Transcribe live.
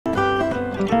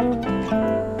Welcome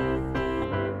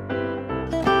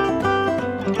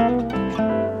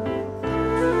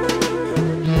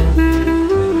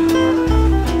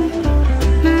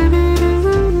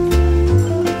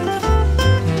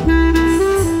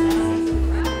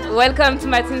to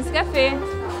Matines Café.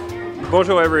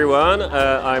 Bonjour everyone,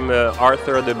 I'm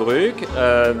Arthur de Bruc,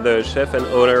 the chef and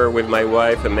owner with my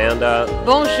wife Amanda.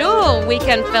 Bonjour,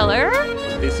 weekend filler.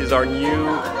 This is our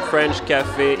new French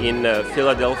cafe in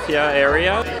Philadelphia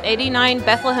area. 89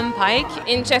 Bethlehem Pike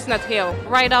in Chestnut Hill,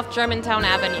 right off Germantown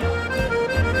Avenue.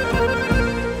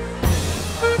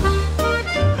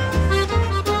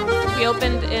 We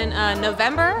opened in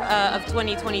November of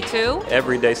 2022.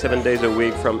 Every day, 7 days a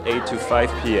week from 8 to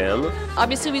 5 p.m.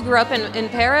 Obviously, we grew up in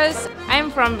Paris.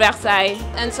 I'm from Versailles.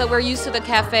 And so we're used to the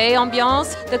cafe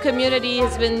ambiance. The community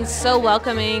has been so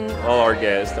welcoming. All our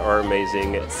guests are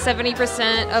amazing.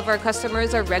 70% of our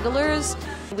customers are regulars.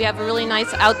 We have a really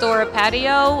nice outdoor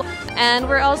patio. And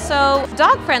we're also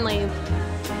dog friendly.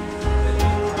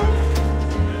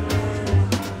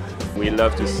 We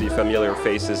love to see familiar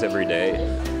faces every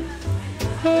day.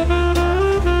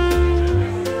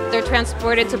 They're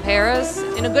transported to Paris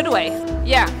in a good way.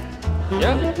 Yeah.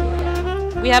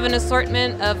 We have an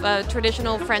assortment of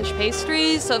traditional French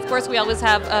pastries. So of course we always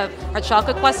have our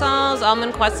chocolate croissants,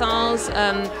 almond croissants,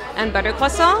 and butter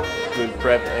croissants. We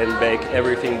prep and bake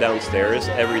everything downstairs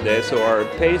every day. So our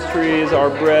pastries, our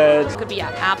breads. It could be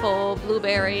apple,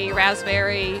 blueberry,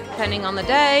 raspberry, depending on the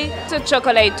day. It's a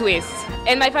chocolate twist.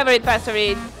 And my favorite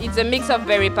pastry is a mix of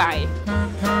berry pie.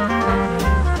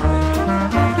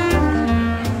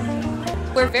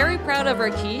 We're very proud of our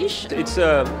quiche. It's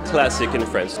a classic in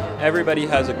France. Everybody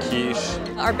has a quiche.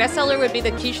 Our bestseller would be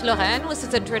the quiche Lorraine, which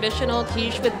is a traditional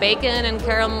quiche with bacon and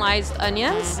caramelized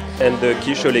onions. And the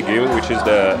quiche aux légumes, which is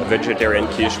the vegetarian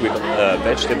quiche with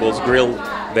vegetables, grilled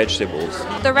vegetables.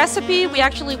 The recipe we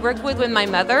actually worked with my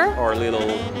mother. Our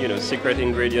little, secret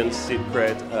ingredients,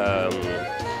 secret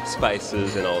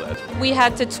spices and all that. We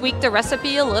had to tweak the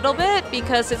recipe a little bit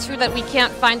because it's true that we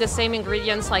can't find the same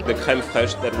ingredients like the crème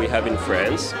fraîche that we have in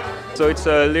France. So it's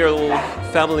a little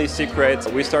family secret.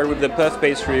 We start with the puff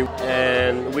pastry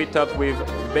and we top with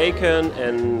bacon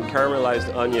and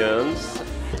caramelized onions.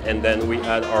 And then we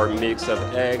add our mix of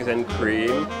eggs and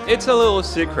cream. It's a little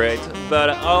secret, but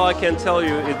all I can tell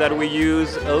you is that we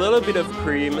use a little bit of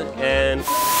cream and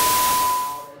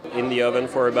in the oven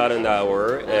for about an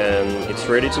hour, and it's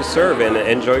ready to serve and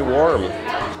enjoy warm.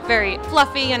 Very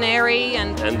fluffy and airy,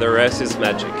 and the rest is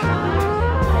magic.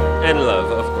 And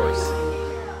love, of course.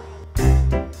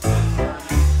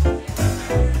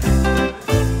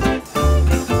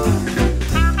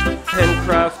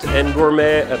 Handcraft and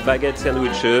gourmet baguette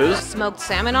sandwiches. Smoked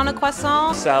salmon on a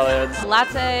croissant. Salads.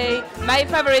 Latte. My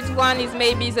favorite one is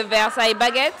maybe the Versailles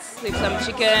baguette with some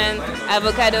chicken,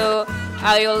 avocado,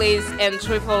 aiolis and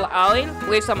truffle oil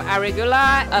with some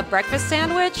arugula. A breakfast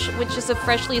sandwich, which is a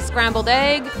freshly scrambled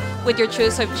egg with your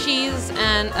choice of cheese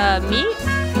and meat.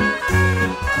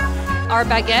 Our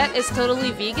baguette is totally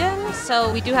vegan,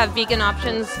 so we do have vegan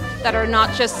options that are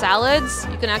not just salads.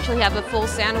 You can actually have a full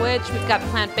sandwich. We've got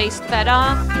plant-based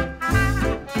feta.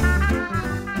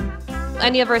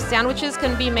 Any of our sandwiches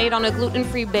can be made on a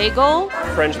gluten-free bagel.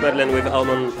 French madeleine with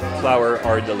almond flour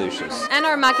are delicious. And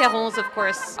our macarons, of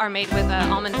course, are made with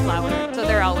almond flour, so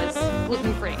they're always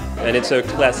gluten-free. And it's a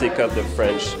classic of the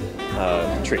French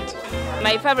treat.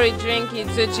 My favorite drink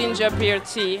is the ginger beer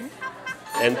tea.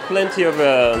 And plenty of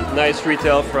nice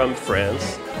retail from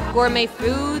France. Gourmet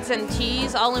foods and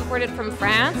teas, all imported from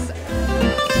France.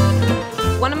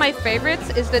 One of my favorites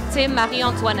is the thé Marie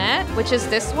Antoinette, which is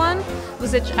this one. It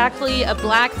was actually a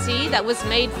black tea that was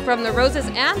made from the roses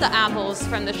and the apples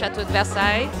from the Château de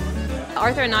Versailles.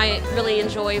 Arthur and I really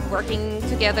enjoy working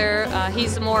together.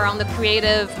 He's more on the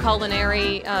creative,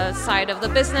 culinary side of the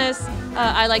business.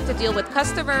 I like to deal with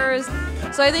customers.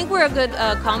 So I think we're a good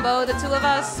combo, the two of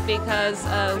us, because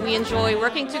we enjoy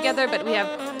working together, but we have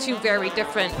two very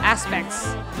different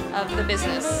aspects of the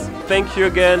business. Thank you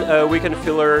again, Weekend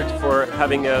Filler, for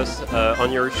having us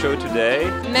on your show today.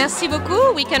 Merci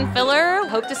beaucoup, Weekend Filler.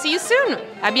 Hope to see you soon.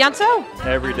 À bientôt.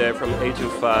 Every day from 8 to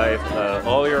 5,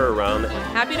 all year around.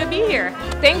 Happy to be here.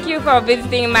 Thank you for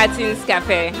visiting Matines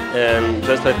Café. And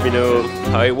just let me know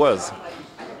how it was.